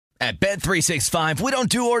At Bet365, we don't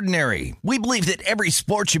do ordinary. We believe that every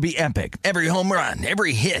sport should be epic. Every home run,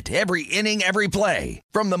 every hit, every inning, every play.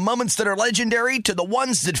 From the moments that are legendary to the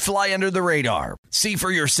ones that fly under the radar. See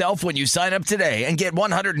for yourself when you sign up today and get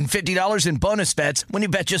 $150 in bonus bets when you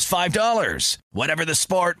bet just $5. Whatever the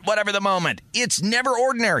sport, whatever the moment, it's never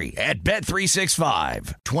ordinary at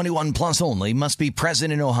Bet365. 21 plus only. Must be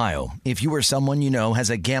present in Ohio. If you or someone you know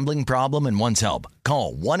has a gambling problem and wants help,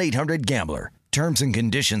 call 1-800-GAMBLER. Terms and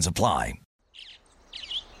conditions apply.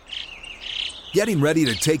 Getting ready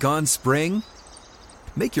to take on spring?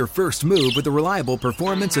 Make your first move with the reliable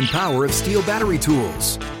performance and power of Steel battery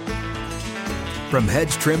tools. From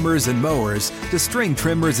hedge trimmers and mowers to string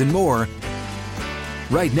trimmers and more,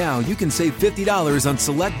 right now you can save $50 on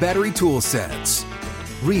select battery tool sets.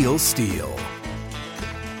 Real Steel.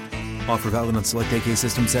 Offer valid on select AK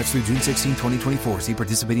system sets through June 16, 2024. See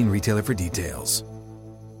participating retailer for details.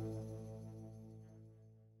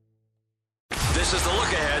 This is the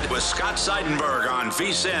Look Ahead with Scott Seidenberg on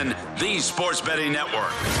VSiN, the Sports Betting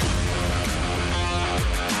Network.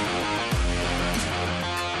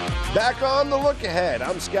 Back on the Look Ahead.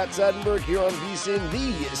 I'm Scott Seidenberg here on VSiN,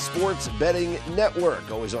 the Sports Betting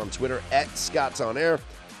Network. Always on Twitter at ScottsOnAir,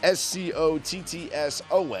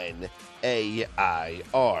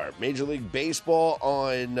 ScottsOnAir. Major League Baseball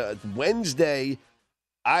on Wednesday.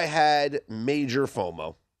 I had major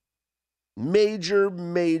FOMO. Major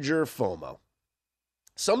FOMO.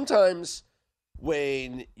 Sometimes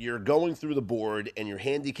when you're going through the board and you're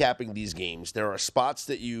handicapping these games, there are spots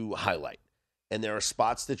that you highlight and there are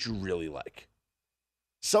spots that you really like.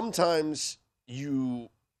 Sometimes you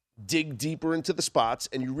dig deeper into the spots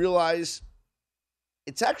and you realize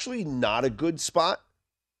it's actually not a good spot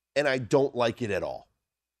and I don't like it at all.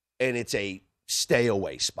 And it's a stay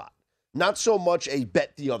away spot. Not so much a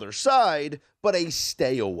bet the other side, but a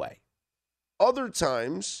stay away. Other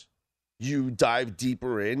times, you dive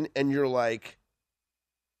deeper in and you're like,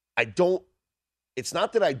 it's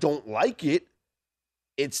not that I don't like it,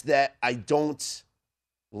 it's that I don't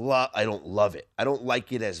love it. I don't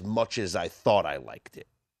like it as much as I thought I liked it.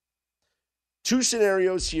 Two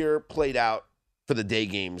scenarios here played out for the day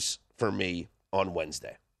games for me on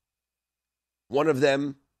Wednesday. Both of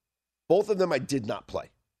them I did not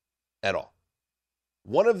play at all.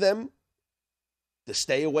 One of them, the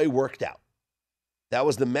stay away worked out. That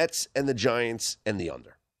was the Mets and the Giants and the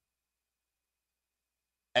under.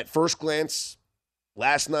 At first glance,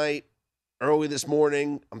 last night, early this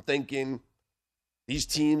morning, I'm thinking these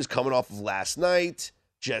teams coming off of last night,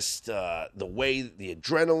 just the way, the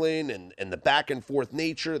adrenaline and the back and forth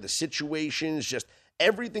nature, the situations, just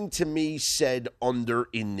everything to me said under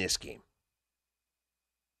in this game.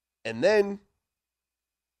 And then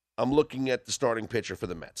I'm looking at the starting pitcher for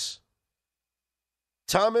the Mets.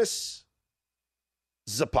 Thomas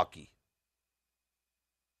Szapucki,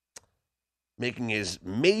 making his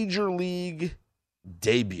major league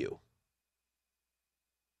debut.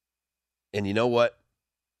 And you know what?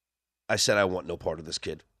 I said I want no part of this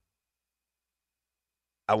kid.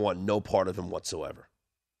 I want no part of him whatsoever.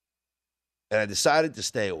 And I decided to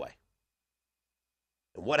stay away.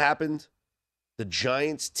 And what happened? The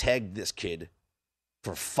Giants tagged this kid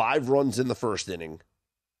for 5 runs in the first inning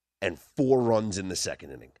and 4 runs in the second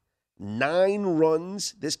inning. 9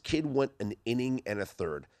 runs. This kid went an inning and a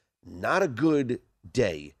third. Not a good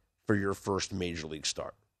day for your first major league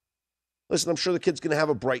start. Listen, I'm sure the kid's going to have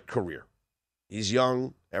a bright career. He's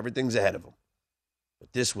young. Everything's ahead of him.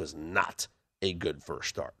 But this was not a good first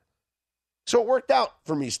start. So it worked out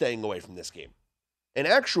for me staying away from this game. And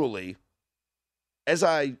actually, as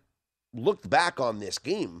I looked back on this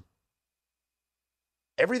game,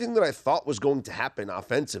 everything that I thought was going to happen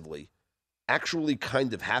offensively actually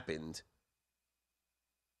kind of happened,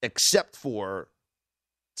 except for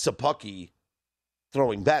Szapucki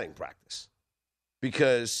throwing batting practice.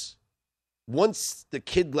 Because once the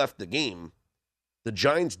kid left the game, the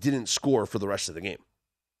Giants didn't score for the rest of the game.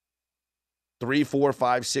 3, 4,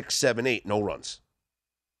 5, 6, 7, 8, no runs.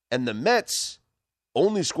 And the Mets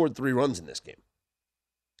only scored 3 runs in this game.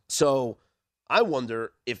 So I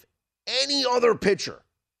wonder if any other pitcher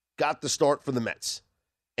got the start for the Mets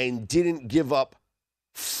and didn't give up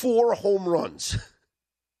 4 home runs,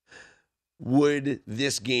 would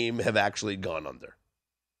this game have actually gone under?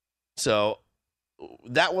 So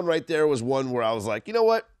that one right there was one where I was like, you know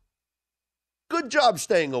what? Good job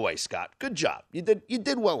staying away, Scott. Good job. You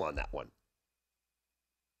did well on that one.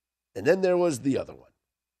 And then there was the other one.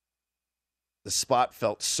 The spot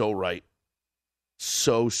felt so right.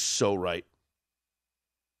 So right.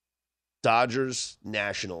 Dodgers,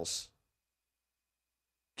 Nationals.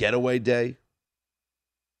 Getaway day.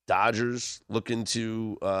 Dodgers looking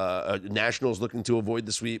to Nationals looking to avoid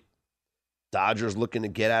the sweep. Dodgers looking to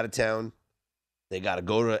get out of town. They got to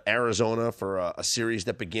go to Arizona for a series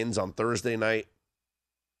that begins on Thursday night.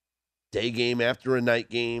 Day game after a night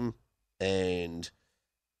game. And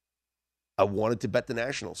I wanted to bet the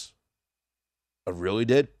Nationals. I really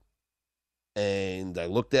did. And I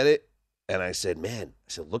looked at it, and I said,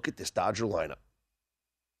 look at this Dodger lineup.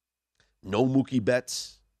 No Mookie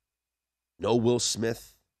Betts. No Will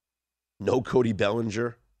Smith. No Cody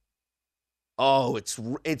Bellinger. Oh, it's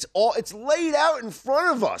laid out in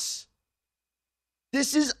front of us.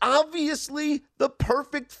 This is obviously the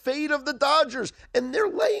perfect fate of the Dodgers, and they're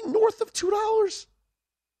laying north of $2.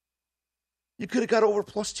 You could have got over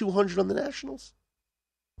plus 200 on the Nationals.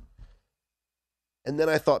 And then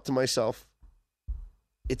I thought to myself,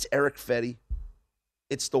 it's Eric Fetty.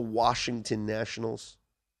 It's the Washington Nationals.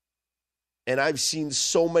 And I've seen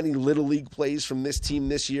so many Little League plays from this team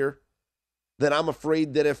this year that I'm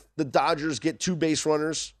afraid that if the Dodgers get 2 base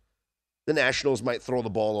runners, the Nationals might throw the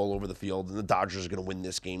ball all over the field, and the Dodgers are going to win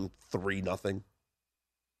this game 3-0.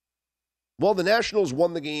 Well, the Nationals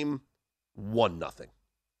won the game 1-0.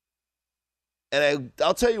 And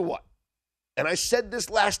I'll tell you what, and I said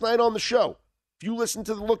this last night on the show. If you listen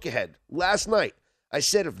to the look ahead last night, I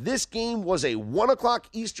said if this game was a 1 o'clock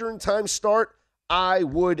Eastern time start, I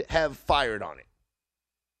would have fired on it.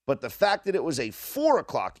 But the fact that it was a 4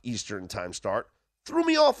 o'clock Eastern time start threw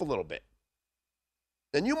me off a little bit.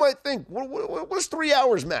 And you might think, what does 3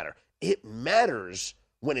 hours matter? It matters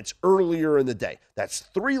when it's earlier in the day. That's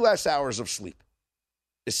 3 less hours of sleep,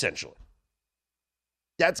 essentially.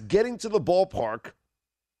 That's getting to the ballpark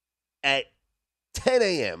at 10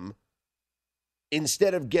 a.m.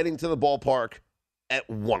 instead of getting to the ballpark at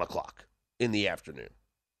 1 o'clock in the afternoon.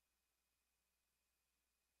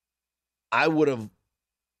 I would have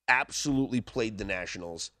absolutely played the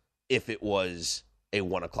Nationals if it was a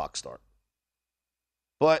 1 o'clock start.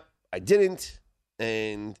 But I didn't,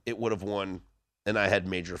 and it would have won, and I had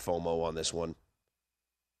major FOMO on this one.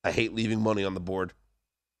 I hate leaving money on the board.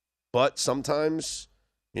 But sometimes,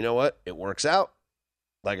 you know what? It works out.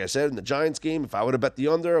 Like I said, in the Giants game, if I would have bet the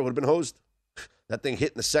under, I would have been hosed. That thing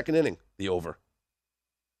hit in the second inning, the over.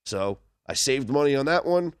 So I saved money on that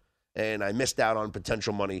one, and I missed out on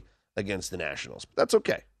potential money against the Nationals. But that's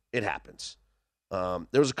okay. It happens. There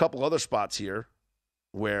was a couple other spots here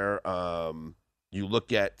where you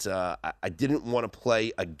look at, I didn't want to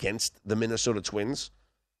play against the Minnesota Twins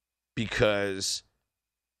because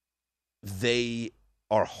they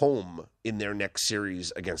are home in their next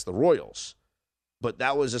series against the Royals. But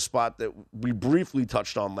that was a spot that we briefly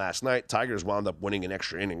touched on last night. Tigers wound up winning in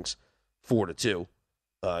extra innings, 4-2.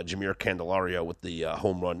 Jameer Candelario with the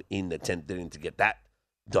home run in the 10th inning to get that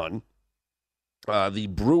done. The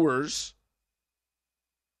Brewers,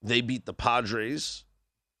 they beat the Padres.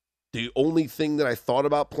 The only thing that I thought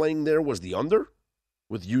about playing there was the under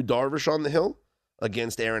with Yu Darvish on the hill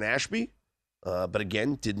against Aaron Ashby. But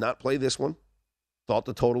again, did not play this one. Thought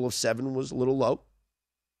the total of 7 was a little low.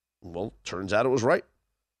 Well, turns out it was right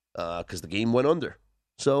because the game went under.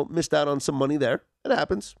 So missed out on some money there. It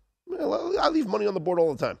happens. I leave money on the board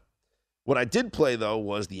all the time. What I did play, though,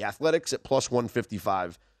 was the Athletics at plus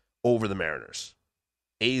 155 over the Mariners.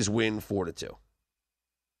 A's win 4-2.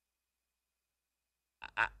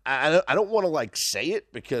 I don't want to, say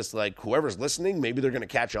it because, whoever's listening, maybe they're going to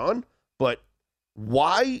catch on. But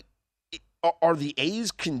why are the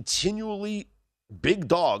A's continually big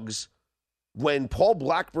dogs when Paul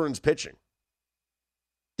Blackburn's pitching?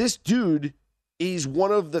 This dude is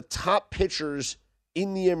one of the top pitchers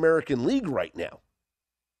in the American League right now.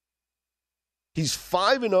 He's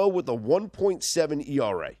 5-0 with a 1.7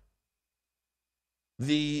 ERA.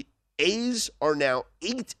 The A's are now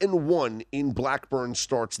 8-1 in Blackburn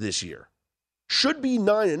starts this year. Should be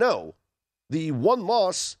 9-0. The one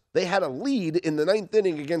loss, they had a lead in the 9th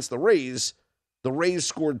inning against the Rays. The Rays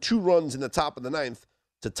scored 2 runs in the top of the 9th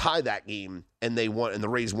to tie that game, and they won, and the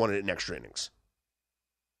Rays won it in extra innings.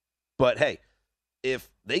 But hey, if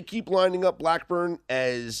they keep lining up Blackburn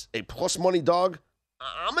as a plus money dog,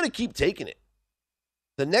 I'm going to keep taking it.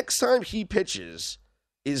 The next time he pitches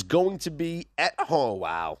is going to be at home.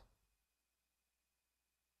 Wow.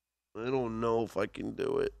 I don't know if I can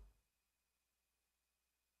do it.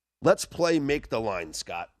 Let's play Make the Line,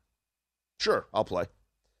 Scott. Sure, I'll play.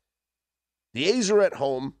 The A's are at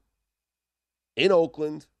home in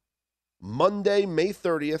Oakland, Monday, May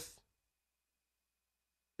 30th.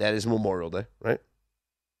 That is Memorial Day, right?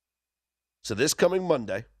 So this coming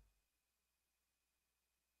Monday.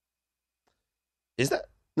 Is that?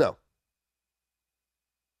 No.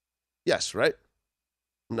 Yes, right?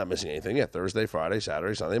 I'm not missing anything. Yeah, Thursday, Friday,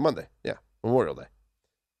 Saturday, Sunday, Monday. Yeah, Memorial Day.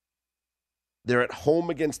 They're at home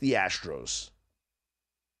against the Astros.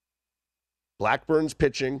 Blackburn's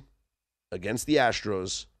pitching against the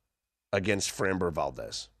Astros against Framber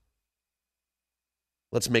Valdez.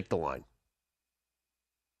 Let's make the line.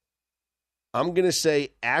 I'm going to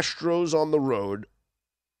say Astros on the road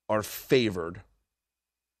are favored,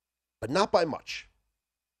 but not by much.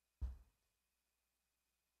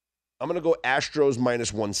 I'm going to go Astros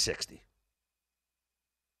minus 160.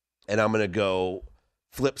 And I'm going to go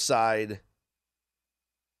flip side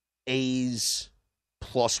A's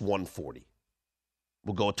plus 140.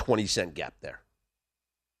 We'll go a 20-cent gap there.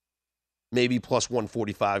 Maybe plus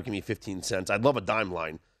 145, give me 15 cents. I'd love a dime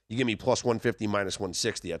line. You give me plus 150 minus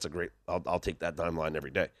 160, that's a great, I'll take that dime line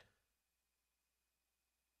every day.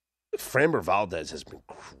 Framber Valdez has been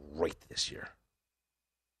great this year.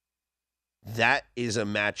 That is a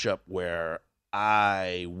matchup where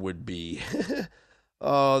I would be,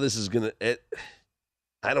 this is going to,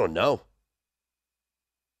 I don't know.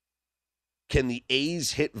 Can the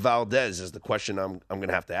A's hit Valdez is the question I'm going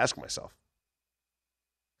to have to ask myself.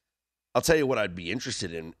 I'll tell you what I'd be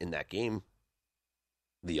interested in that game.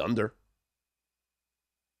 The under.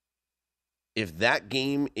 If that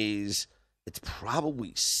game is, it's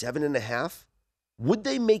probably 7.5. Would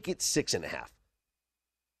they make it 6.5?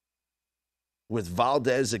 With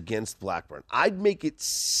Valdez against Blackburn. I'd make it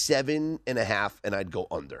 7.5 and I'd go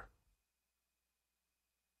under.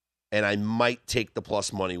 And I might take the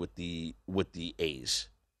plus money with the A's.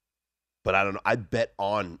 But I don't know. I bet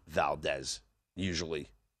on Valdez usually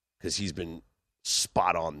because he's been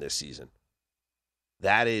spot on this season.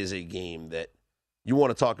 That is a game that you want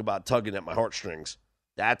to talk about tugging at my heartstrings.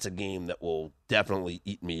 That's a game that will definitely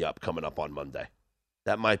eat me up coming up on Monday.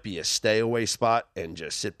 That might be a stay away spot and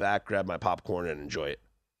just sit back, grab my popcorn, and enjoy it.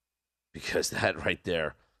 Because that right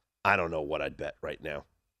there, I don't know what I'd bet right now.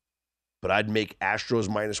 But I'd make Astros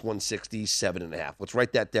minus 160, 7.5. Let's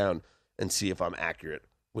write that down and see if I'm accurate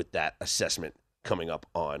with that assessment coming up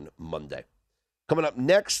on Monday. Coming up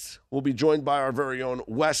next, we'll be joined by our very own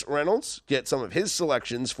Wes Reynolds. Get some of his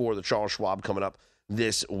selections for the Charles Schwab coming up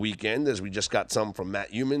this weekend, as we just got some from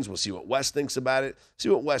Matt Humans. We'll see what Wes thinks about it, see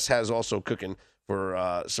what Wes has also cooking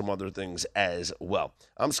for some other things as well.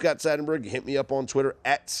 I'm Scott Seidenberg. You hit me up on Twitter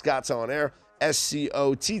at ScottsOnAir,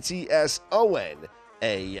 ScottsOnAir.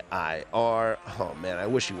 Oh, man, I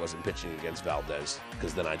wish he wasn't pitching against Valdez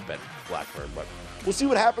because then I'd bet Blackburn. But we'll see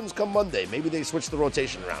what happens come Monday. Maybe they switch the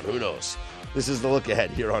rotation around. Who knows? This is The Look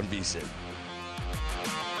Ahead here on VSiN.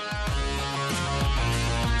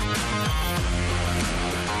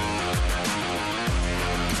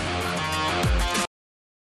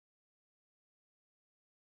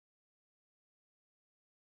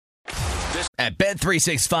 At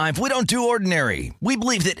Bet365, we don't do ordinary. We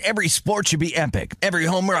believe that every sport should be epic. Every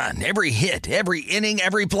home run, every hit, every inning,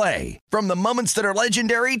 every play. From the moments that are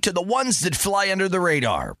legendary to the ones that fly under the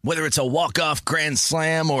radar. Whether it's a walk-off grand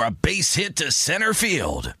slam or a base hit to center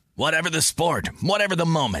field. Whatever the sport, whatever the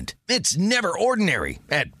moment. It's never ordinary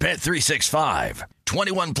at Bet365.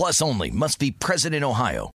 21 plus only. Must be present in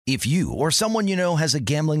Ohio. If you or someone you know has a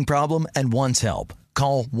gambling problem and wants help,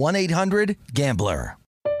 call 1-800-GAMBLER.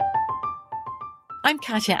 I'm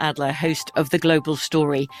Katya Adler, host of The Global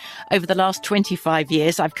Story. Over the last 25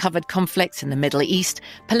 years, I've covered conflicts in the Middle East,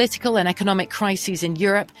 political and economic crises in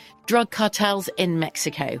Europe, drug cartels in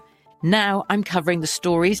Mexico. Now I'm covering the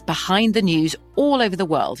stories behind the news all over the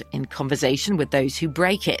world in conversation with those who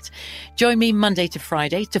break it. Join me Monday to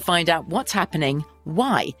Friday to find out what's happening,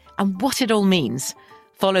 why, and what it all means.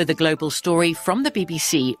 Follow The Global Story from the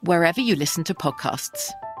BBC wherever you listen to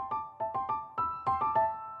podcasts.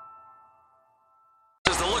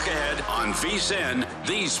 On VSiN,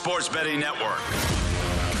 the Sports Betting Network.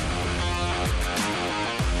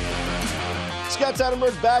 Scott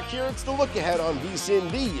Seidenberg back here. It's The Look Ahead on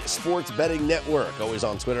VSiN, the Sports Betting Network. Always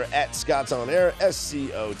on Twitter at ScottsOnAir,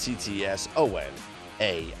 ScottsOnAir.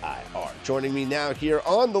 Joining me now here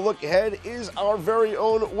on The Look Ahead is our very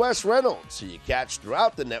own Wes Reynolds, who you catch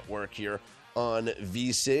throughout the network here on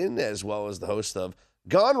VSiN, as well as the host of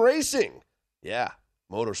Gone Racing. Yeah,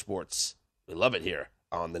 motorsports. We love it here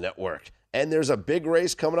on the network. And there's a big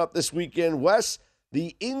race coming up this weekend, Wes.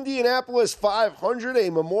 The Indianapolis 500, a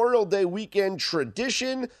Memorial Day weekend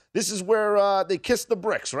tradition. This is where they kiss the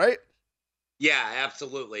bricks, right? Yeah,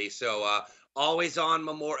 absolutely. So always on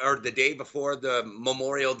the day before the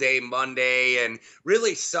Memorial Day Monday, and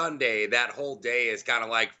really Sunday. That whole day is kind of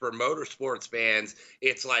like, for motorsports fans,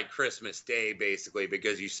 it's like Christmas Day basically,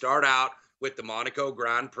 because you start out with the Monaco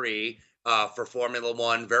Grand Prix. for Formula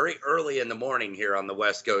One very early in the morning here on the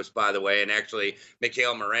West Coast, by the way. And actually,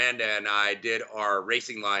 Mikhail Miranda and I did our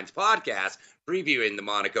Racing Lines podcast previewing the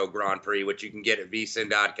Monaco Grand Prix, which you can get at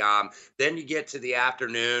vsin.com. Then you get to the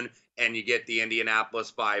afternoon and you get the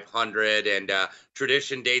Indianapolis 500. And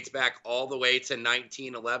tradition dates back all the way to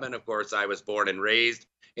 1911. Of course, I was born and raised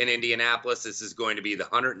in Indianapolis. This is going to be the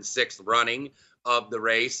 106th running of the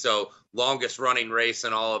race, so longest running race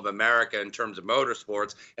in all of America in terms of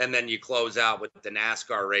motorsports. And then you close out with the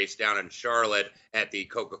NASCAR race down in Charlotte at the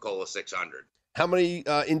Coca-Cola 600. How many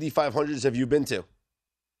Indy 500s have you been to?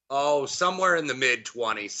 Oh, somewhere in the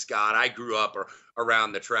mid-20s, Scott. I grew up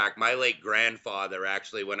around the track. My late grandfather,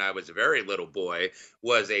 actually, when I was a very little boy,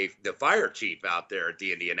 was the fire chief out there at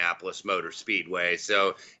the Indianapolis Motor Speedway.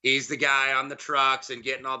 So he's the guy on the trucks and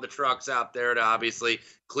getting all the trucks out there to obviously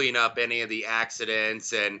clean up any of the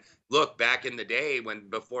accidents. And look, back in the day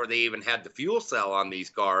before they even had the fuel cell on these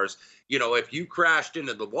cars, if you crashed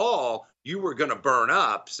into the wall, you were going to burn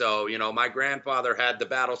up. So, my grandfather had the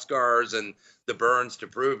battle scars and the burns to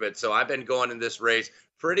prove it. So I've been going in this race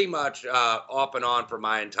pretty much off and on for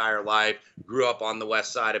my entire life. Grew up on the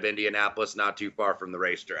west side of Indianapolis, not too far from the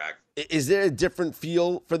racetrack. Is there a different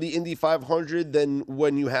feel for the Indy 500 than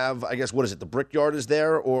when you have, I guess, what is it, the Brickyard is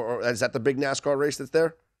there, or is that the big NASCAR race that's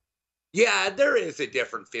there? Yeah, there is a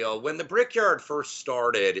different feel. When the Brickyard first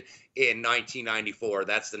started in 1994,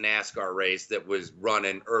 that's the NASCAR race that was run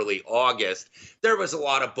in early August, there was a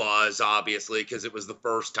lot of buzz, obviously, because it was the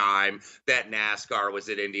first time that NASCAR was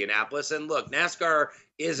at Indianapolis. And look, NASCAR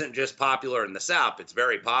isn't just popular in the South. It's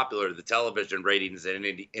very popular. The television ratings in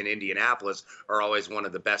Indianapolis are always one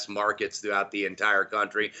of the best markets throughout the entire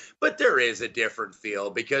country. But there is a different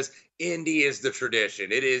feel because Indy is the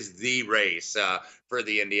tradition. It is the race for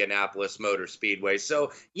the Indianapolis Motor Speedway.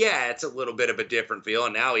 So, yeah, it's a little bit of a different feel.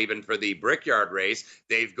 And now even for the Brickyard race,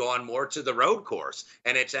 they've gone more to the road course.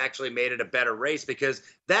 And it's actually made it a better race because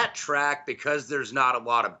that track, because there's not a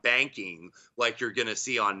lot of banking like you're going to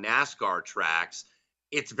see on NASCAR tracks,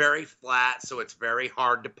 it's very flat, so it's very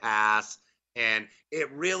hard to pass. And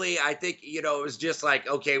it really, I think, it was just like,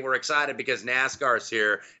 okay, we're excited because NASCAR's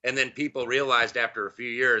here. And then people realized after a few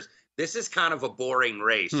years, this is kind of a boring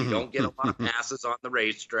race. You don't get a lot of passes on the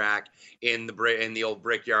racetrack in the old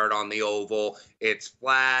Brickyard on the oval. It's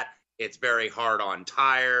flat. It's very hard on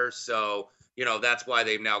tires. So, that's why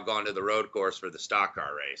they've now gone to the road course for the stock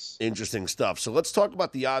car race. Interesting stuff. So let's talk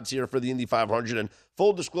about the odds here for the Indy 500. And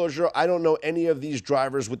full disclosure, I don't know any of these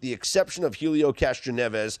drivers with the exception of Helio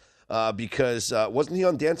Castroneves because wasn't he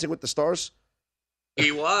on Dancing with the Stars?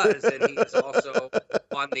 He was, and he's also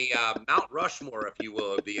on the Mount Rushmore, if you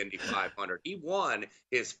will, of the Indy 500. He won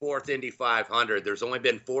his fourth Indy 500. There's only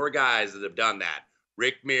been 4 guys that have done that.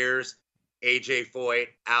 Rick Mears, A.J. Foyt,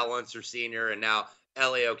 Al Unser Sr., and now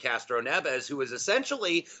Helio Castroneves, who was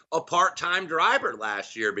essentially a part-time driver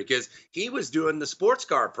last year because he was doing the sports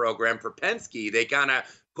car program for Penske. They kind of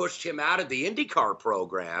pushed him out of the IndyCar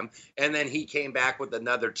program, and then he came back with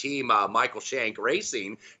another team, Michael Shank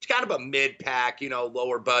Racing. It's kind of a mid-pack,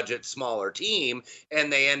 lower budget, smaller team, and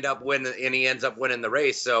they end up winning, and he ends up winning the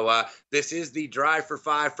race. So this is the drive for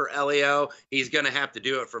 5 for Helio. He's going to have to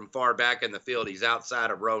do it from far back in the field. He's outside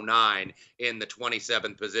of row 9 in the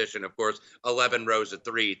 27th position. Of course, 11 rows of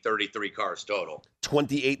 3, 33 cars total.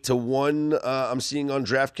 28-1 I'm seeing on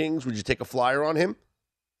DraftKings. Would you take a flyer on him?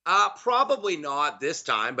 Probably not this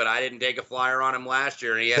time, but I didn't take a flyer on him last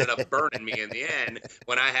year, and he ended up burning me in the end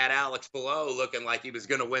when I had Alex Palou looking like he was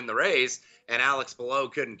going to win the race, and Alex Palou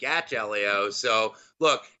couldn't catch Helio. So,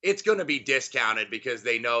 look, it's going to be discounted because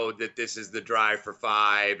they know that this is the drive for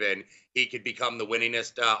 5, and he could become the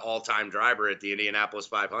winningest all-time driver at the Indianapolis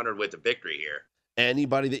 500 with a victory here.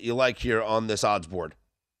 Anybody that you like here on this odds board?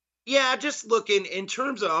 Yeah, just looking in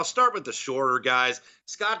terms of, I'll start with the shorter guys.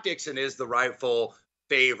 Scott Dixon is the rightful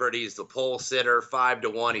favorite. He's the pole sitter,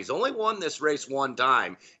 5-1. He's only won this race one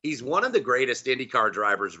time. He's one of the greatest IndyCar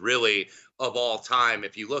drivers, really, of all time.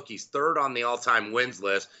 If you look, he's third on the all-time wins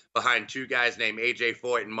list behind 2 guys named A.J.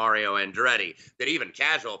 Foyt and Mario Andretti, that even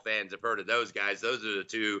casual fans have heard of those guys. Those are the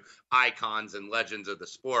 2 icons and legends of the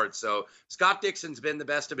sport. So Scott Dixon's been the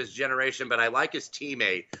best of his generation, but I like his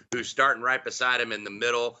teammate who's starting right beside him in the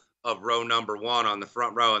middle of row number 1 on the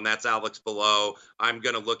front row, and that's Alex Palou. I'm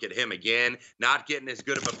going to look at him again. Not getting as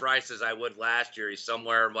good of a price as I would last year. He's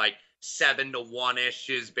somewhere like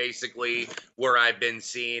 7-1-ish is basically where I've been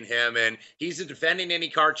seeing him, and he's a defending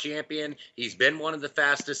IndyCar champion. He's been one of the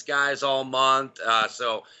fastest guys all month.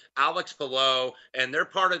 So Alex Palou, and they're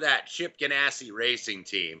part of that Chip Ganassi racing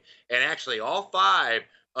team. And actually all 5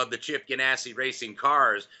 of the Chip Ganassi Racing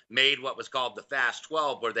cars made what was called the Fast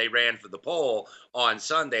 12, where they ran for the pole on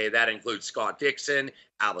Sunday. That includes Scott Dixon,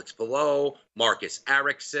 Alex Palou, Marcus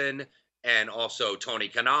Ericsson, and also Tony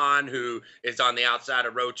Kanaan, who is on the outside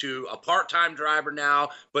of row 2, a part-time driver now,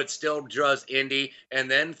 but still does Indy. And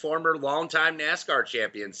then former longtime NASCAR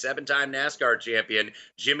champion, 7-time NASCAR champion,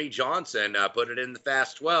 Jimmy Johnson, put it in the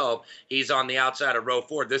Fast 12. He's on the outside of row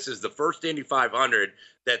 4. This is the first Indy 500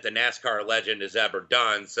 that the NASCAR legend has ever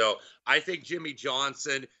done. So I think Jimmy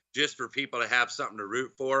Johnson, just for people to have something to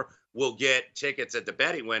root for, will get tickets at the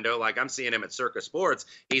betting window. Like I'm seeing him at Circa Sports.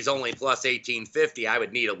 He's only plus 1850. I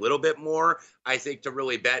would need a little bit more, I think, to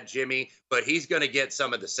really bet Jimmy, but he's going to get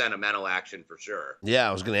some of the sentimental action for sure. Yeah,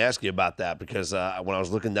 I was going to ask you about that because when I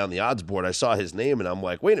was looking down the odds board, I saw his name and I'm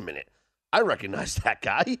like, wait a minute. I recognize that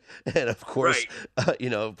guy. And of course, right.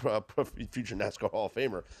 Future NASCAR Hall of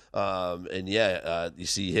Famer. You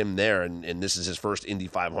see him there and this is his first Indy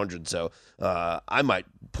 500. So I might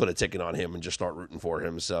put a ticket on him and just start rooting for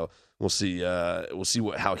him. So we'll see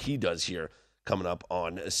how he does here coming up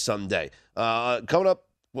on Sunday. Coming up,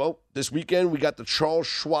 this weekend we got the Charles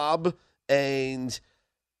Schwab, and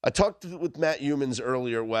I talked with Matt Humans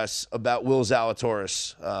earlier, Wes, about Will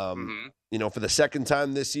Zalatoris. For the second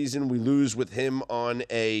time this season, we lose with him on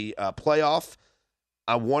a playoff.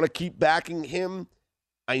 I want to keep backing him.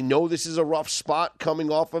 I know this is a rough spot coming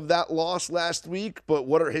off of that loss last week, but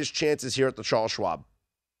what are his chances here at the Charles Schwab?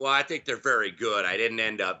 Well, I think they're very good. I didn't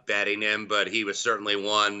end up betting him, but he was certainly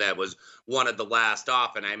one that was one of the last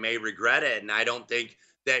off, and I may regret it, and I don't think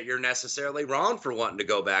that you're necessarily wrong for wanting to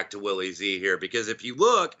go back to Willie Z here, because if you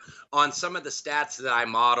look on some of the stats that I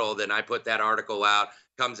modeled, and I put that article out,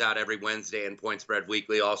 comes out every Wednesday in Point Spread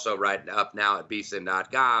Weekly, also right up now at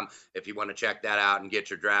bsin.com if you want to check that out and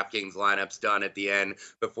get your DraftKings lineups done at the end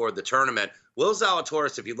before the tournament. Will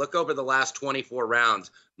Zalatoris, if you look over the last 24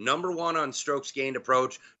 rounds, number 1 on strokes gained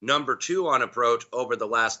approach, number 2 on approach over the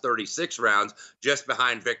last 36 rounds, just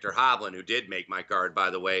behind Victor Hovland, who did make my card,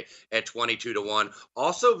 by the way, at 22-1.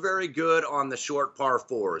 Also very good on the short par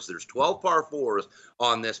 4s. There's 12 par 4s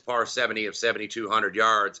on this par 70 of 7,200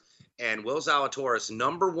 yards. And Will Zalatoris,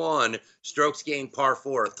 number 1 strokes gained par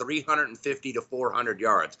 4, 350 to 400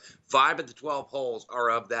 yards. 5 of the 12 holes are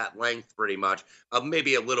of that length pretty much,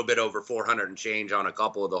 maybe a little bit over 400 and change on a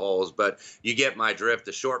couple of the holes, but you get my drift.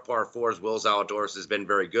 The short par 4s, Will Zalatoris has been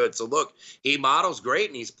very good. So look, he models great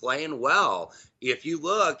and he's playing well. If you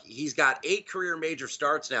look, he's got 8 career major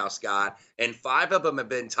starts now, Scott, and 5 of them have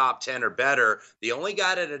been top 10 or better. The only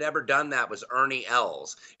guy that had ever done that was Ernie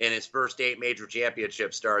Els in his first 8 major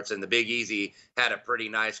championship starts, and the Big Easy had a pretty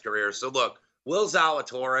nice career. So look, Will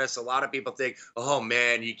Zalatoris, a lot of people think, oh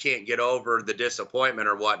man, you can't get over the disappointment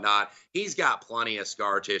or whatnot. He's got plenty of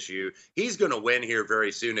scar tissue. He's going to win here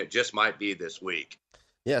very soon. It just might be this week.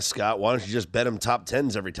 Yeah, Scott, why don't you just bet him top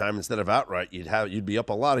 10s every time instead of outright? You'd be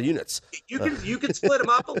up a lot of units. You can split them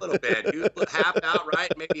up a little bit. You half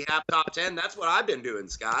outright, maybe half top 10. That's what I've been doing,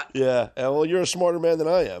 Scott. Yeah, well, you're a smarter man than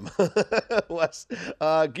I am. Wes,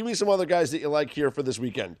 give me some other guys that you like here for this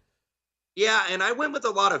weekend. Yeah, and I went with a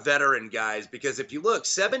lot of veteran guys because if you look,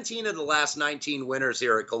 17 of the last 19 winners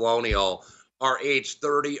here at Colonial are age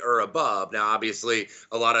 30 or above. Now, obviously,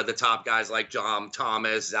 a lot of the top guys like John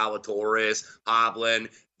Thomas, Zalatoris, Hovland,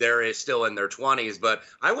 they're still in their 20s. But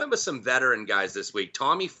I went with some veteran guys this week.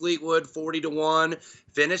 Tommy Fleetwood, 40-1,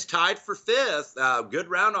 finished tied for 5th. Good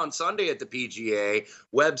round on Sunday at the PGA.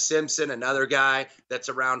 Webb Simpson, another guy that's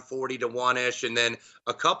around 40-1-ish. And then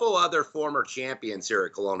a couple other former champions here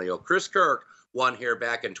at Colonial. Chris Kirk won here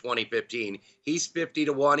back in 2015. He's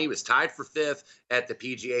 50-1. He was tied for 5th at the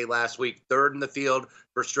PGA last week, 3rd in the field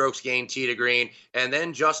for strokes gained tee to green. And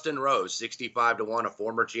then Justin Rose, 65-1, a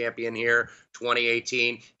former champion here,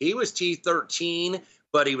 2018. He was T13,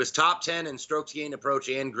 but he was top 10 in strokes gained approach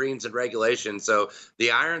and greens and regulation. So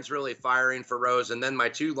the iron's really firing for Rose. And then my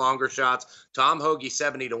 2 longer shots, Tom Hoge,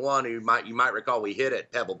 70-1, who you might recall we hit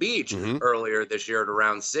at Pebble Beach earlier this year at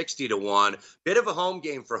around 60-1. Bit of a home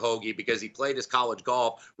game for Hoge because he played his college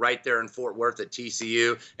golf right there in Fort Worth at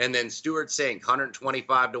TCU. And then Stuart Sink,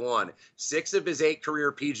 125-1. 6 of his 8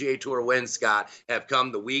 career PGA Tour wins, Scott, have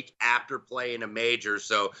come the week after playing a major.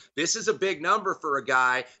 So this is a big number for a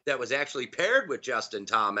guy that was actually paired with Justin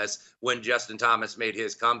Thomas when Justin Thomas made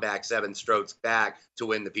his comeback 7 strokes back to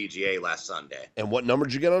win the PGA last Sunday. And what number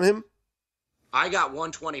did you get on him? I got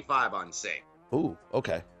 125 on Sink. Ooh,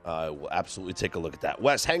 okay. We'll absolutely take a look at that.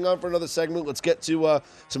 Wes, hang on for another segment. Let's get to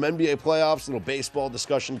some NBA playoffs, a little baseball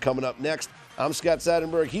discussion coming up next. I'm Scott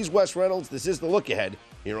Seidenberg. He's Wes Reynolds. This is The Look Ahead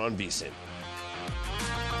here on VSiN.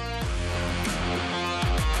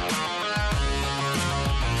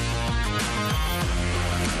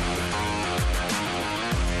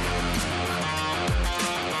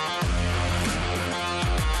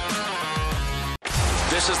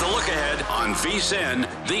 This is the Look Ahead on VSiN,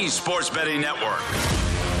 the Sports Betting Network.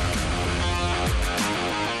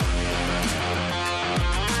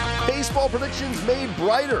 Baseball predictions made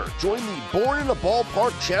brighter. Join the Born in a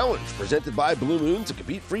Ballpark Challenge presented by Blue Moon to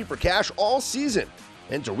compete free for cash all season.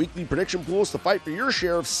 Enter weekly prediction pools to fight for your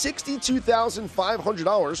share of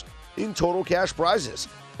 $62,500 in total cash prizes.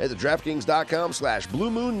 Head to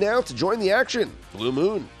DraftKings.com/Blue Moon now to join the action. Blue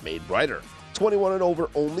Moon, made brighter. 21 and over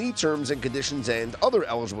only. Terms and conditions and other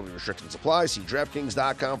eligibility restrictions apply. See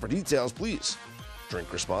DraftKings.com for details. Please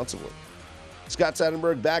drink responsibly. Scott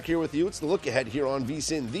Seidenberg back here with you. It's the Look Ahead here on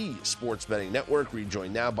VSiN, the Sports Betting Network. We're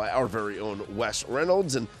joined now by our very own Wes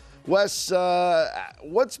Reynolds. And Wes,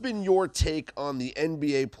 what's been your take on the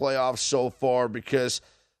NBA playoffs so far? Because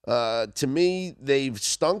to me, they've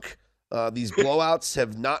stunk. These blowouts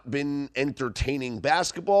have not been entertaining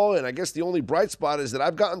basketball. And I guess the only bright spot is that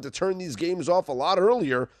I've gotten to turn these games off a lot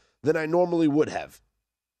earlier than I normally would have.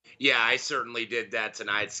 Yeah, I certainly did that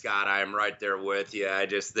tonight, Scott. I am right there with you. I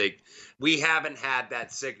just think we haven't had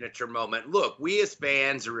that signature moment. Look, we as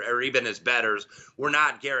fans or even as bettors, we're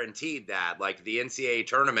not guaranteed that. Like the NCAA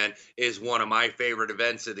tournament is one of my favorite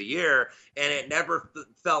events of the year, and it never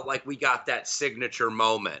felt like we got that signature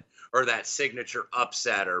moment or that signature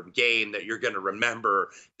upset or game that you're going to remember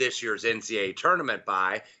this year's NCAA tournament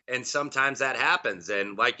by. And sometimes that happens.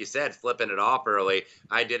 And like you said, flipping it off early,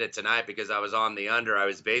 I did it tonight because I was on the under. I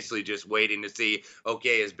was basically just waiting to see,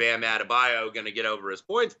 okay, is Bam Adebayo going to get over his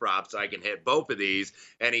points prop so I can hit both of these?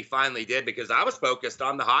 And he finally did because I was focused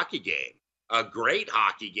on the hockey game. A great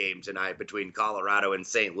hockey game tonight between Colorado and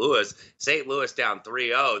St. Louis. St. Louis down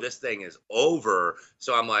 3-0. This thing is over.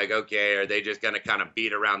 So I'm like, okay, are they just going to kind of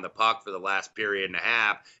beat around the puck for the last period and a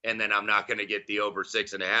half? And then I'm not going to get the over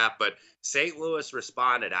 6.5. But St. Louis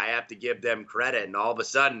responded. I have to give them credit. And all of a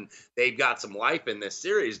sudden, they've got some life in this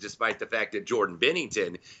series, despite the fact that Jordan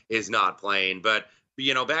Binnington is not playing. But,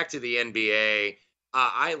 you know, back to the NBA,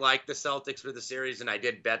 I like the Celtics for the series, and I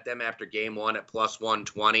did bet them after game one at plus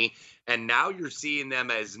 120. And now you're seeing them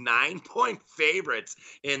as 9-point favorites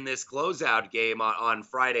in this closeout game on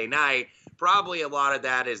Friday night. Probably a lot of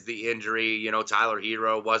that is the injury. You know, Tyler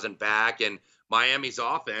Hero wasn't back, and Miami's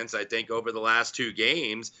offense, I think, over the last two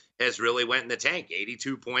games has really went in the tank.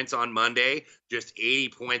 82 points on Monday, just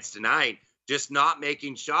 80 points tonight, just not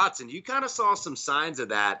making shots. And you kind of saw some signs of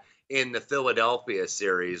that in the Philadelphia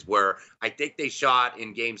series, where I think they shot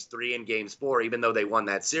in games 3 and games 4, even though they won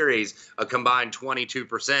that series, a combined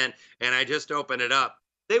 22%. And I just opened it up.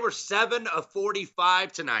 They were 7 of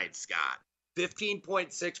 45 tonight, Scott.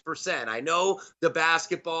 15.6%. I know the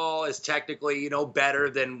basketball is technically, you know, better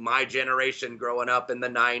than my generation growing up in the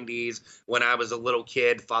 90s when I was a little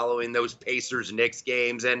kid following those Pacers-Knicks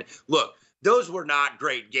games. And look, those were not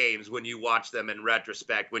great games when you watch them in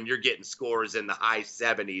retrospect, when you're getting scores in the high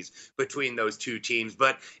 70s between those two teams.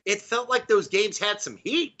 But it felt like those games had some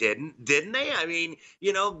heat, didn't they? I mean,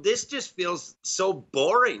 you know, this just feels so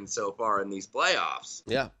boring so far in these playoffs.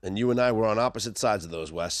 Yeah, and you and I were on opposite sides of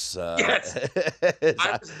those, Wes. Yes.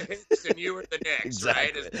 I was the Knicks and you were the Knicks,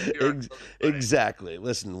 exactly. right? Exactly.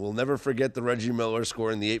 Listen, we'll never forget the Reggie Miller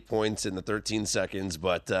scoring the 8 points in the 13 seconds,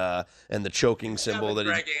 but and the choking symbol that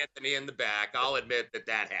Greg Anthony in the back. I'll admit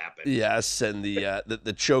that happened. Yes, and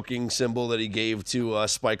the choking symbol that he gave to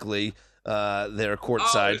Spike Lee there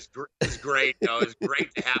courtside. It was great. It was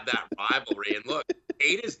great to have that rivalry. And look,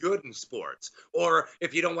 hate is good in sports. Or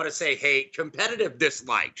if you don't want to say hate, competitive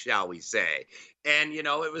dislike, shall we say. And, you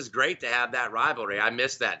know, it was great to have that rivalry. I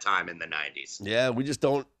missed that time in the 90s. Yeah, we just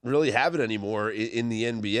don't really have it anymore in the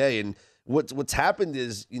NBA. And what's happened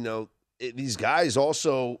is, you know, these guys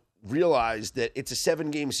also realized that it's a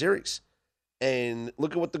 7-game series. And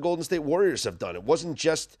look at what the Golden State Warriors have done. It wasn't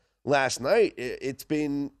just last night. It's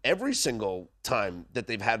been every single time that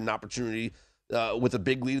they've had an opportunity with a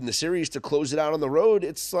big lead in the series to close it out on the road.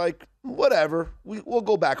 It's like, whatever. We'll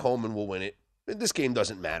go back home and we'll win it. This game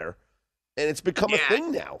doesn't matter. And it's become a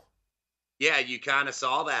thing now. Yeah, you kind of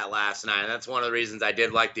saw that last night. That's one of the reasons I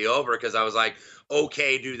did like the over, because I was like,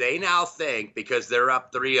 okay, do they now think, because they're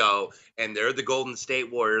up 3-0 and they're the Golden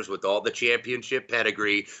State Warriors with all the championship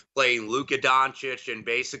pedigree, playing Luka Doncic and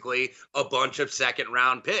basically a bunch of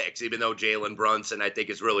second-round picks, even though Jalen Brunson, I think,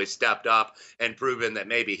 has really stepped up and proven that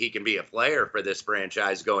maybe he can be a player for this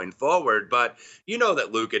franchise going forward. But you know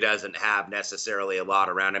that Luka doesn't have necessarily a lot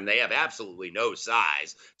around him. They have absolutely no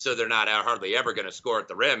size, so they're not hardly ever going to score at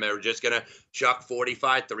the rim. They're just going to chuck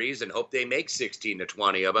 45 threes and hope they make 16 to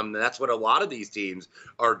 20 of them. And that's what a lot of these teams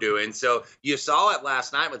are doing. So you saw it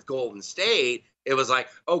last night with Golden State. It was like,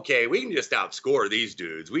 okay, we can just outscore these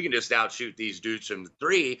dudes. We can just outshoot these dudes from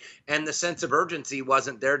three. And the sense of urgency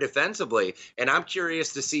wasn't there defensively. And I'm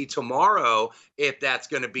curious to see tomorrow if that's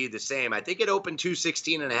going to be the same. I think it opened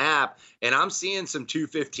 216.5, and I'm seeing some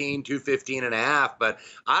 215, 215.5. But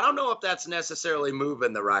I don't know if that's necessarily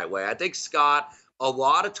moving the right way. I think, Scott, a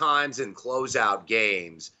lot of times in closeout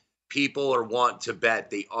games, people are want to bet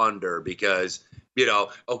the under because –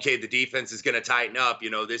 okay, the defense is going to tighten up.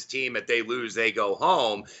 This team, if they lose, they go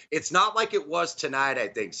home. It's not like it was tonight, I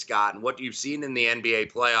think, Scott. And what you've seen in the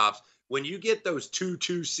NBA playoffs, when you get those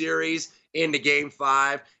 2-2 series into Game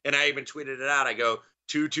 5, and I even tweeted it out, I go,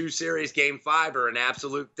 2-2 series, Game 5 are an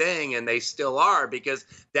absolute thing, and they still are because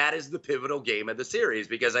that is the pivotal game of the series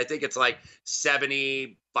because I think it's like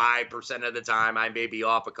 75% of the time, I may be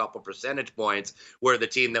off a couple percentage points, where the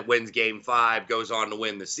team that wins Game 5 goes on to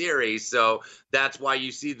win the series. So that's why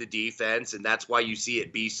you see the defense, and that's why you see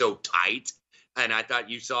it be so tight. And I thought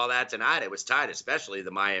you saw that tonight. It was tight, especially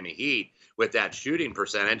the Miami Heat with that shooting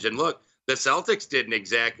percentage. And look, the Celtics didn't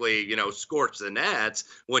exactly, scorch the Nets.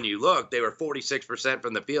 When you look, they were 46%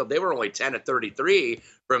 from the field. They were only 10 of 33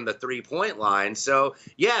 from the three-point line. So,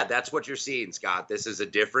 yeah, that's what you're seeing, Scott. This is a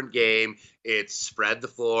different game. It's spread the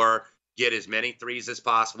floor, get as many threes as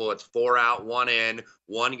possible. It's 4 out, 1 in,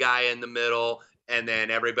 one guy in the middle, and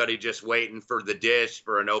then everybody just waiting for the dish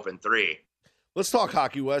for an open three. Let's talk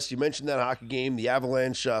hockey, Wes. You mentioned that hockey game. The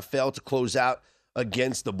Avalanche failed to close out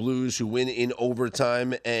against the Blues, who win in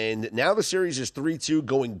overtime, and now the series is 3-2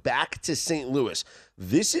 going back to St. Louis.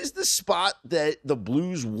 This is the spot that the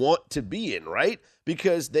Blues want to be in, right?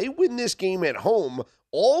 Because they win this game at home,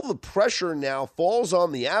 all the pressure now falls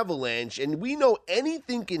on the Avalanche, and we know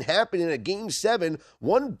anything can happen in a Game 7,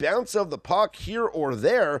 one bounce of the puck here or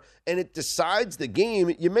there, and it decides the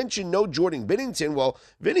game. You mentioned no Jordan Binnington. Well,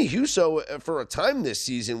 Vinny Husso, for a time this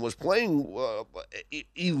season, was playing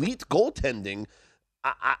elite goaltending.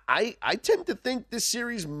 I tend to think this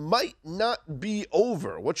series might not be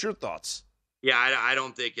over. What's your thoughts? Yeah, I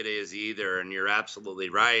don't think it is either, and you're absolutely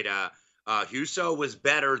right. Husso was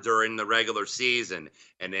better during the regular season,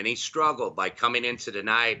 and then he struggled. Like coming into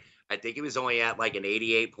tonight, I think he was only at like an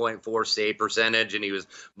 88.4 save percentage, and he was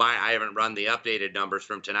I haven't run the updated numbers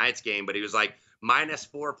from tonight's game, but he was like minus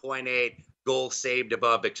 4.8 goals saved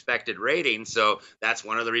above expected rating. So that's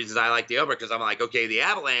one of the reasons I like the over, because I'm like, okay, the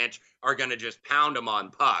Avalanche are going to just pound him on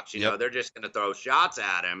pucks. You know, they're just going to throw shots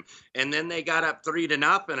at him. And then they got up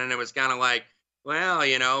 3-0, and it was kind of like,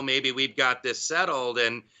 well, maybe we've got this settled.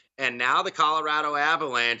 And now the Colorado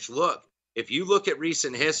Avalanche, look, if you look at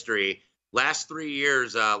recent history, last 3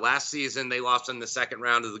 years, last season they lost in the second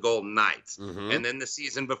round to the Golden Knights. Mm-hmm. And then the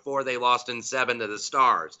season before they lost in 7 to the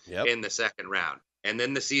Stars in the second round. And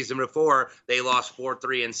then the season before they lost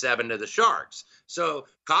 4-3 and 7 to the Sharks. So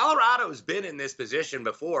Colorado's been in this position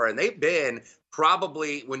before, and they've been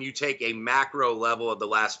probably, when you take a macro level of the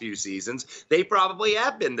last few seasons, they probably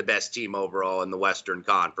have been the best team overall in the Western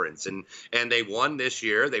Conference. And they won this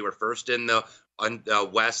year. They were first in the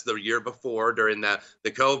West the year before during the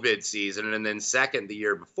COVID season, and then second the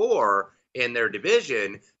year before in their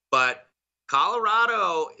division. But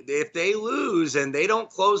Colorado, if they lose and they don't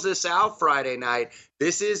close this out Friday night,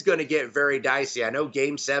 this is going to get very dicey. I know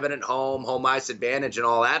Game 7 at home ice advantage and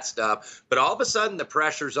all that stuff, but all of a sudden the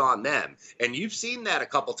pressure's on them. And you've seen that a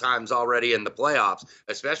couple times already in the playoffs,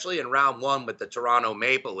 especially in round 1 with the Toronto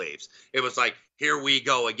Maple Leafs. It was like, here we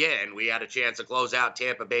go again. We had a chance to close out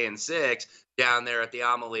Tampa Bay in 6 down there at the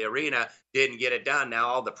Amalie Arena. Didn't get it done. Now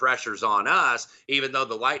all the pressure's on us, even though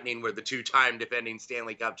the Lightning were the 2-time defending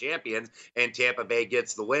Stanley Cup champions, and Tampa Bay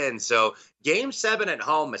gets the win. So Game 7 at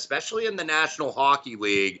home, especially in the National Hockey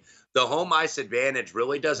League, the home ice advantage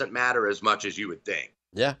really doesn't matter as much as you would think.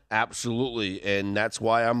 Yeah, absolutely. And that's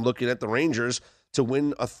why I'm looking at the Rangers to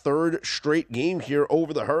win a third straight game here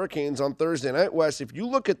over the Hurricanes on Thursday night, Wes. If you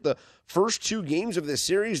look at the first 2 games of this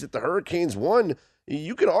series that the Hurricanes won,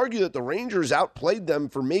 you could argue that the Rangers outplayed them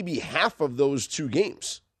for maybe half of those 2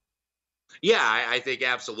 games. Yeah, I think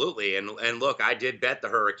absolutely. And look, I did bet the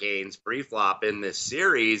Hurricanes pre-flop in this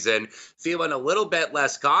series and feeling a little bit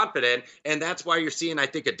less confident. And that's why you're seeing, I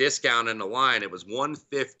think, a discount in the line. It was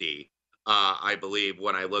 150, I believe,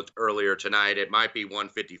 when I looked earlier tonight. It might be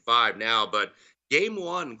 155 now, but Game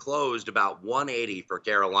 1 closed about 180 for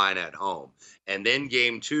Carolina at home. And then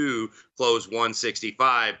Game 2 closed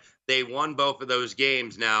 165. They won both of those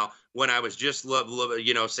games. Now, when I was just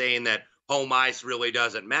saying that home ice really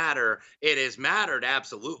doesn't matter. It has mattered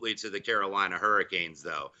absolutely to the Carolina Hurricanes,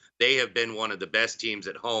 though. They have been one of the best teams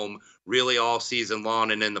at home really all season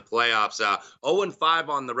long and in the playoffs. 0-5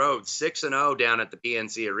 on the road, 6-0 down at the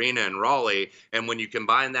PNC Arena in Raleigh. And when you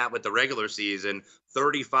combine that with the regular season,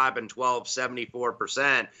 35-12,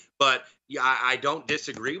 74%. But yeah, I don't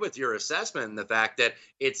disagree with your assessment in the fact that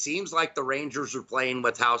it seems like the Rangers are playing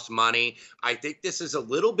with house money. I think this is a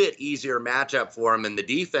little bit easier matchup for them, and the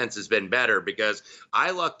defense has been better because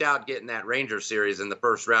I lucked out getting that Rangers series in the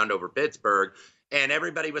first round over Pittsburgh. And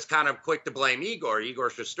everybody was kind of quick to blame Igor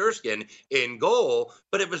Shesterkin in goal,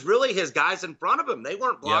 but it was really his guys in front of him. They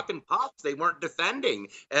weren't blocking pucks. They weren't defending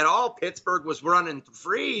at all. Pittsburgh was running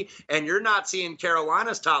free, and you're not seeing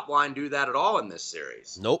Carolina's top line do that at all in this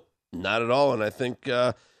series. Nope, not at all. And I think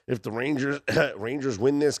if the Rangers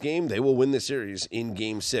win this game, they will win the series in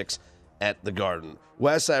Game 6 at the Garden.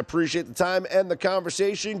 Wes, I appreciate the time and the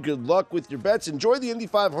conversation. Good luck with your bets. Enjoy the Indy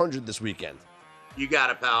 500 this weekend. You got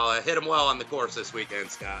it, pal. Hit him well on the course this weekend,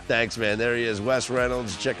 Scott. Thanks, man. There he is, Wes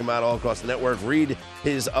Reynolds. Check him out all across the network. Read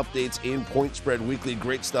his updates in Point Spread Weekly.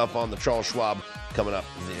 Great stuff on the Charles Schwab coming up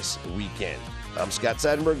this weekend. I'm Scott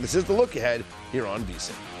Seidenberg. This is The Look Ahead here on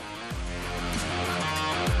VSiN.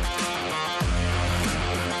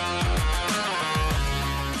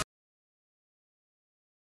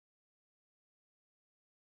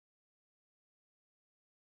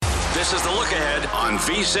 This is The Look Ahead on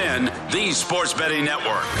VSiN, the Sports Betting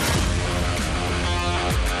Network.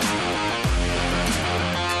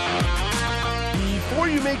 Before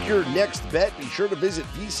you make your next bet, be sure to visit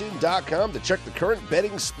VSiN.com to check the current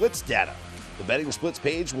betting splits data. The betting splits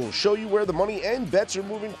page will show you where the money and bets are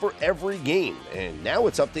moving for every game. And now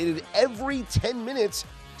it's updated every 10 minutes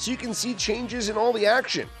so you can see changes in all the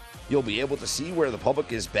action. You'll be able to see where the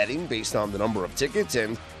public is betting based on the number of tickets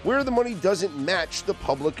and where the money doesn't match the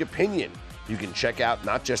public opinion. You can check out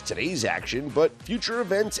not just today's action, but future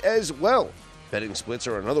events as well. Betting splits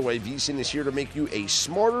are another way VSiN is here to make you a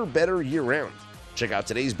smarter, better year-round. Check out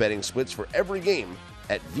today's betting splits for every game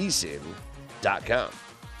at VSiN.com.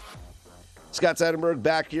 Scott Seidenberg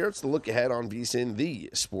back here. It's The Look Ahead on VSiN, the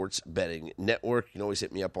Sports Betting Network. You can always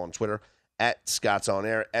hit me up on Twitter at Scott's On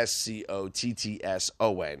Air,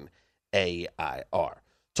 SCOTTSONAIR.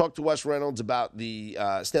 Talked to Wes Reynolds about the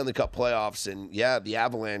Stanley Cup playoffs, and yeah, the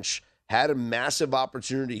Avalanche had a massive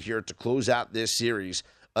opportunity here to close out this series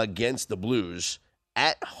against the Blues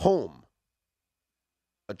at home.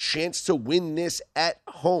 A chance to win this at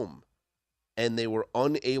home, and they were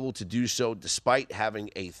unable to do so despite having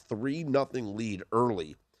a 3-0 lead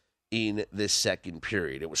early in this second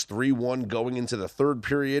period. It was 3-1 going into the third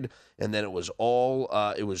period, and then it was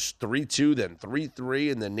 3-2, then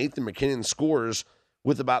 3-3, and then Nathan MacKinnon scores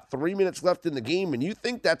with about 3 minutes left in the game, and you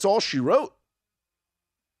think that's all she wrote.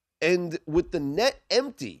 And with the net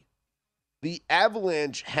empty, the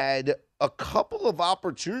Avalanche had a couple of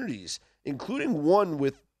opportunities, including one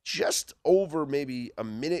with just over maybe a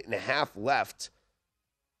minute and a half left.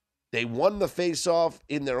 They won the faceoff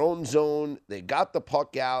in their own zone. They got the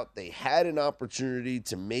puck out. They had an opportunity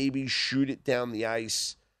to maybe shoot it down the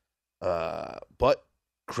ice. But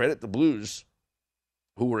credit the Blues,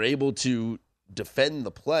 who were able to defend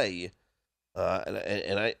the play.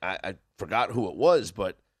 And I forgot who it was,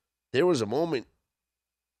 but there was a moment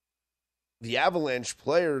the Avalanche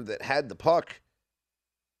player that had the puck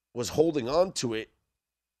was holding on to it,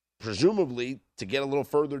 presumably to get a little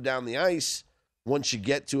further down the ice. Once you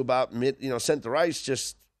get to about center ice,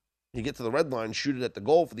 just you get to the red line, shoot it at the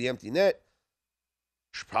goal for the empty net.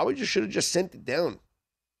 Probably just should have just sent it down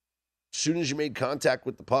as soon as you made contact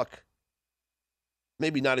with the puck.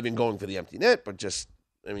 Maybe not even going for the empty net, but just,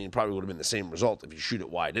 it probably would have been the same result if you shoot it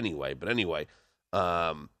wide anyway. But anyway,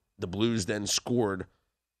 the Blues then scored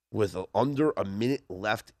with under a minute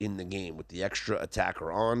left in the game with the extra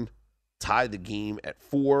attacker on, tie the game at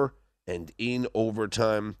 4, and in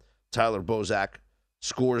overtime, Tyler Bozak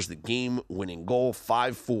scores the game-winning goal,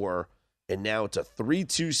 5-4, and now it's a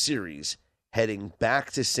 3-2 series heading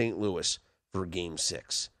back to St. Louis for Game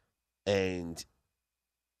 6. And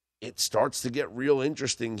it starts to get real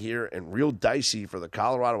interesting here and real dicey for the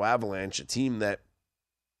Colorado Avalanche, a team that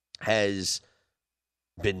has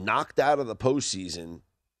been knocked out of the postseason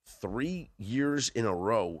 3 years in a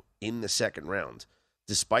row in the second round,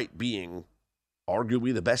 despite being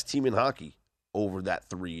arguably the best team in hockey over that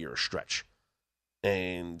 3-year stretch.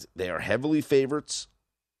 And they are heavily favored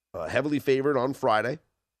on Friday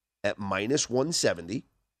at -170.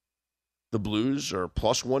 The Blues are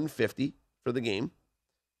 +150 for the game.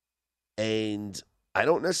 And I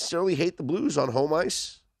don't necessarily hate the Blues on home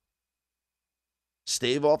ice.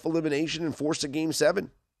 Stave off elimination and force a Game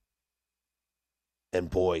 7. And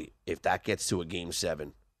boy, if that gets to a game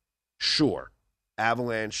 7, sure,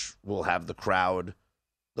 Avalanche will have the crowd,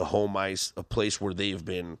 the home ice, a place where they've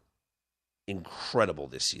been incredible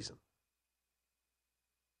this season.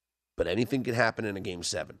 But anything can happen in a game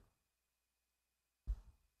 7.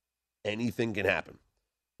 Anything can happen.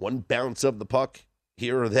 One bounce of the puck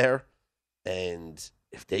here or there, and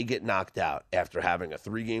if they get knocked out after having a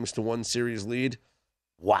 3-1 series lead,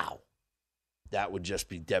 wow, that would just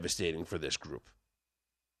be devastating for this group.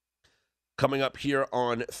 Coming up here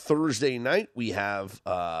on Thursday night, we have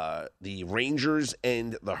the Rangers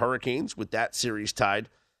and the Hurricanes, with that series tied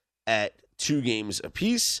at 2 games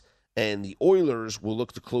apiece. And the Oilers will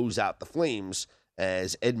look to close out the Flames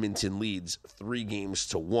as Edmonton leads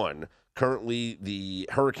 3-1. Currently, the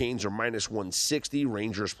Hurricanes are -160,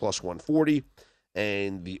 Rangers +140.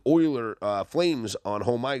 And the Flames on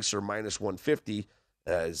home ice are -150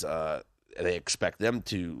 as they expect them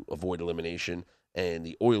to avoid elimination. And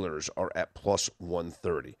the Oilers are at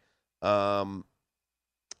 +130. I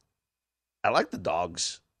like the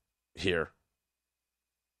Dogs here.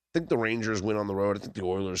 I think the Rangers win on the road. I think the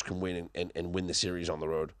Oilers can win and win the series on the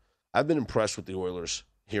road. I've been impressed with the Oilers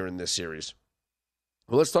here in this series.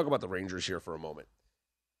 Well, let's talk about the Rangers here for a moment.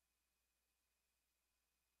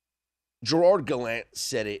 Gerard Gallant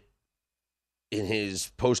said it in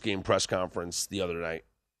his post-game press conference the other night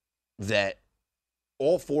that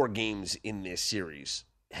all 4 games in this series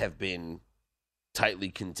have been tightly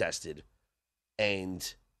contested,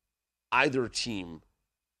 and either team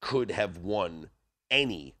could have won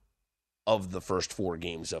any of the first 4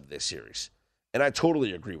 games of this series. And I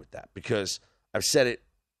totally agree with that, because I've said it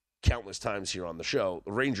countless times here on the show.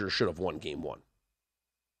 The Rangers should have won game 1.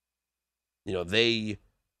 You know, they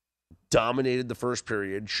dominated the first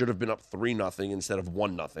period, should have been up 3-0 instead of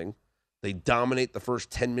 1-0. They dominate the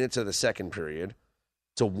first 10 minutes of the second period.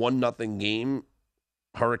 It's a 1-0 game.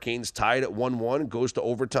 Hurricanes tied at 1-1, goes to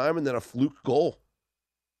overtime, and then a fluke goal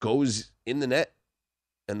goes in the net.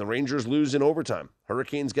 And the Rangers lose in overtime.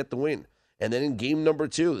 Hurricanes get the win. And then in game number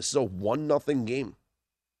 2, this is a 1-0 game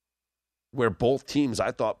where both teams,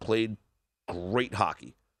 I thought, played great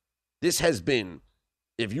hockey. This has been,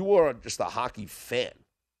 if you are just a hockey fan,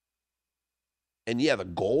 and yeah, the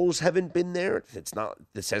goals haven't been there.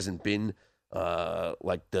 This hasn't been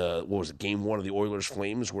like game 1 of the Oilers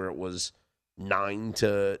Flames where it was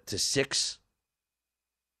 9-6.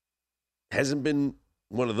 Hasn't been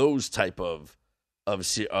one of those type of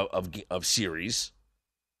series,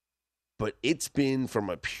 but it's been, from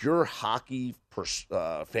a pure hockey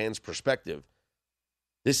fan's perspective,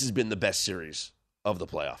 this has been the best series of the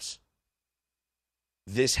playoffs.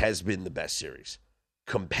 This has been the best series.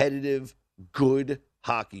 Competitive, good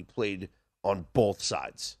hockey played on both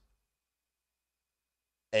sides.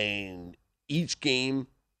 And each game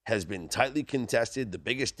has been tightly contested. The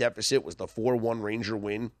biggest deficit was the 4-1 Ranger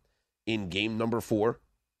win in game number 4.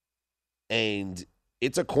 And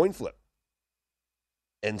it's a coin flip.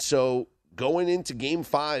 And so going into game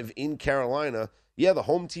 5 in Carolina, yeah, the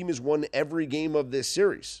home team has won every game of this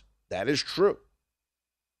series. That is true.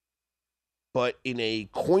 But in a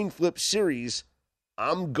coin flip series,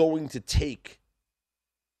 I'm going to take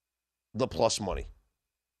the plus money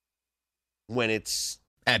when it's...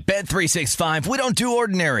 At Bet365, we don't do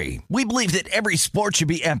ordinary. We believe that every sport should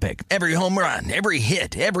be epic. Every home run, every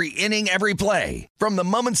hit, every inning, every play. From the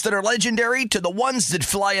moments that are legendary to the ones that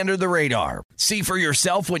fly under the radar. See for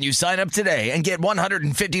yourself when you sign up today and get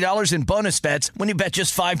 $150 in bonus bets when you bet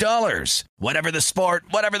just $5. Whatever the sport,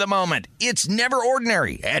 whatever the moment, it's never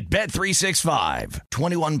ordinary at Bet365.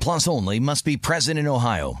 21 plus only. Must be present in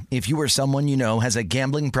Ohio. If you or someone you know has a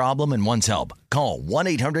gambling problem and wants help, call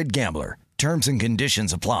 1-800-GAMBLER. Terms and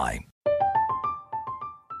conditions apply.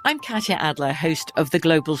 I'm Katya Adler, host of The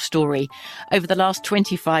Global Story. Over the last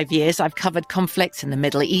 25 years, I've covered conflicts in the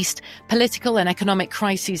Middle East, political and economic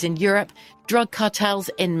crises in Europe, drug cartels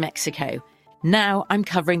in Mexico. Now I'm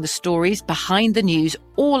covering the stories behind the news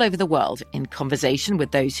all over the world in conversation with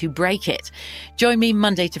those who break it. Join me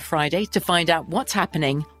Monday to Friday to find out what's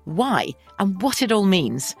happening, why, and what it all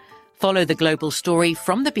means. Follow The Global Story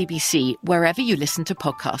from the BBC wherever you listen to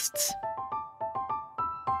podcasts.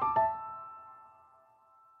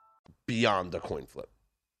 Beyond a coin flip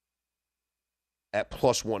at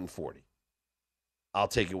plus 140. I'll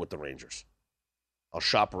take it with the Rangers. I'll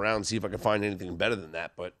shop around, see if I can find anything better than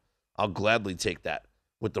that, but I'll gladly take that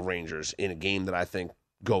with the Rangers in a game that I think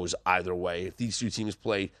goes either way. If these two teams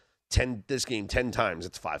play this game 10 times,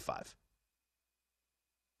 it's 5-5.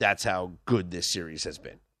 That's how good this series has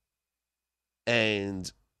been.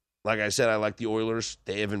 And like I said, I like the Oilers.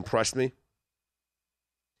 They have impressed me.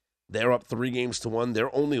 They're up 3-1.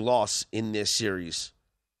 Their only loss in this series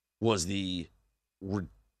was the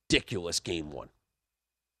ridiculous Game 1.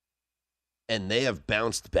 And they have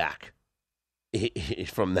bounced back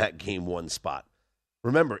from that Game 1 spot.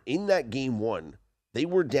 Remember, in that Game 1, they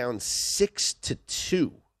were down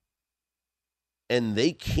 6-2. And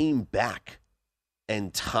they came back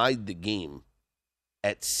and tied the game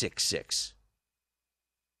at 6-6.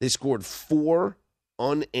 They scored 4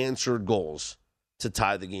 unanswered goals to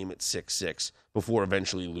tie the game at 6-6 before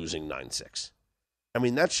eventually losing 9-6. I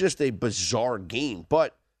mean, that's just a bizarre game.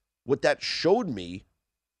 But what that showed me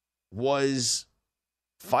was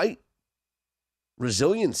fight,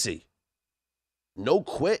 resiliency, no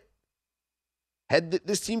quit.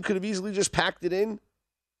 This team could have easily just packed it in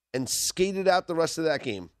and skated out the rest of that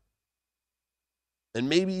game. And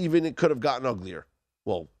maybe even it could have gotten uglier.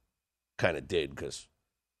 Well, kind of did, because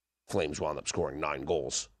Flames wound up scoring 9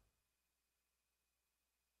 goals.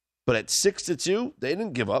 But at 6-2, they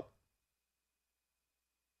didn't give up.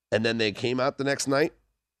 And then they came out the next night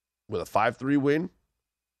with a 5-3 win,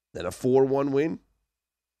 then a 4-1 win,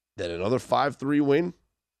 then another 5-3 win.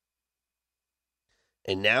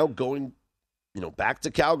 And now going, back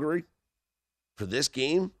to Calgary for this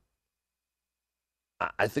game,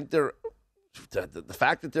 I think the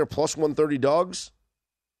fact that they're plus 130 dogs,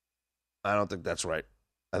 I don't think that's right.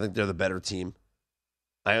 I think they're the better team.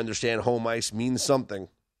 I understand home ice means something.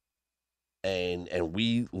 And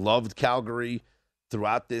we loved Calgary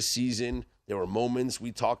throughout this season. There were moments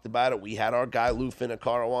we talked about it. We had our guy Lou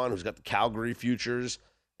Finicaro on, who's got the Calgary Futures,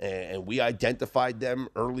 and we identified them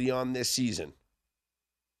early on this season.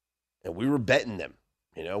 And we were betting them.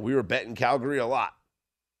 We were betting Calgary a lot.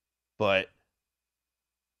 But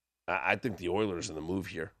I think the Oilers are the move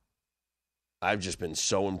here. I've just been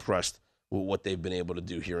so impressed with what they've been able to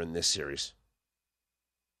do here in this series.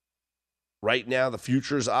 Right now, the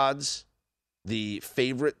futures odds, the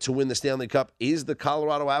favorite to win the Stanley Cup is the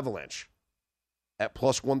Colorado Avalanche at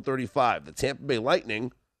plus 135. The Tampa Bay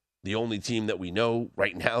Lightning, the only team that we know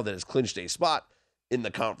right now that has clinched a spot in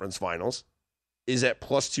the conference finals, is at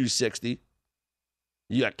plus 260.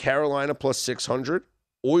 You got Carolina plus 600,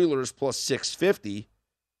 Oilers plus 650,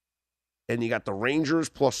 and you got the Rangers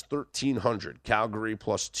plus 1,300, Calgary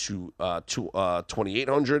plus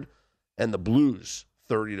 2,800, and the Blues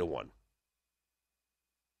 30-1.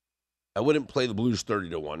 I wouldn't play the Blues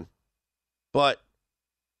 30-1, but,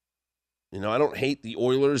 I don't hate the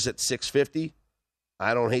Oilers at 650.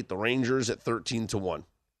 I don't hate the Rangers at 13-1.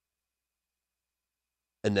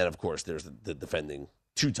 And then, of course, there's the defending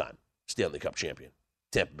 2-time Stanley Cup champion,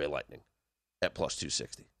 Tampa Bay Lightning, at plus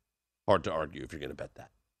 260. Hard to argue if you're going to bet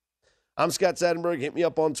that. I'm Scott Seidenberg. Hit me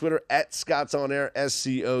up on Twitter at ScottsOnAir,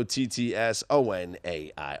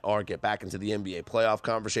 ScottsOnair. Get back into the NBA playoff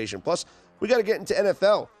conversation. Plus, we got to get into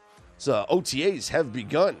NFL. So OTAs have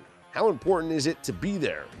begun. How important is it to be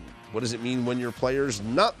there? What does it mean when your player's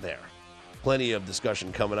not there? Plenty of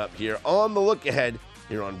discussion coming up here on The Look Ahead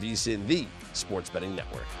here on VSiN, the Sports Betting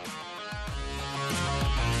Network.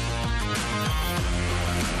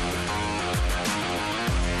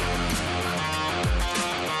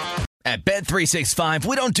 At Bet365,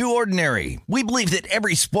 we don't do ordinary. We believe that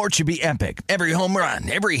every sport should be epic. Every home run,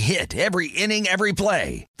 every hit, every inning, every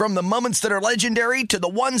play. From the moments that are legendary to the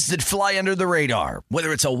ones that fly under the radar.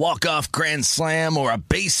 Whether it's a walk-off grand slam or a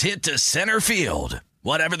base hit to center field.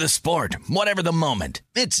 Whatever the sport, whatever the moment.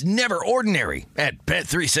 It's never ordinary at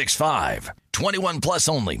Bet365. 21 plus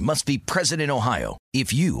only. Must be present in Ohio.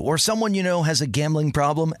 If you or someone you know has a gambling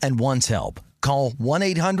problem and wants help, call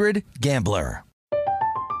 1-800-GAMBLER.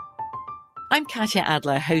 I'm Katya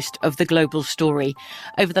Adler, host of The Global Story.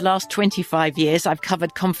 Over the last 25 years, I've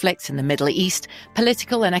covered conflicts in the Middle East,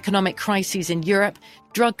 political and economic crises in Europe,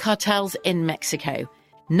 drug cartels in Mexico.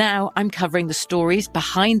 Now I'm covering the stories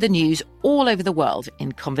behind the news all over the world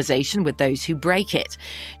in conversation with those who break it.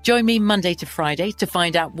 Join me Monday to Friday to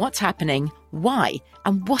find out what's happening, why,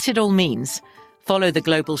 and what it all means. Follow The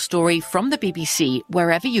Global Story from the BBC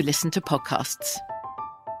wherever you listen to podcasts.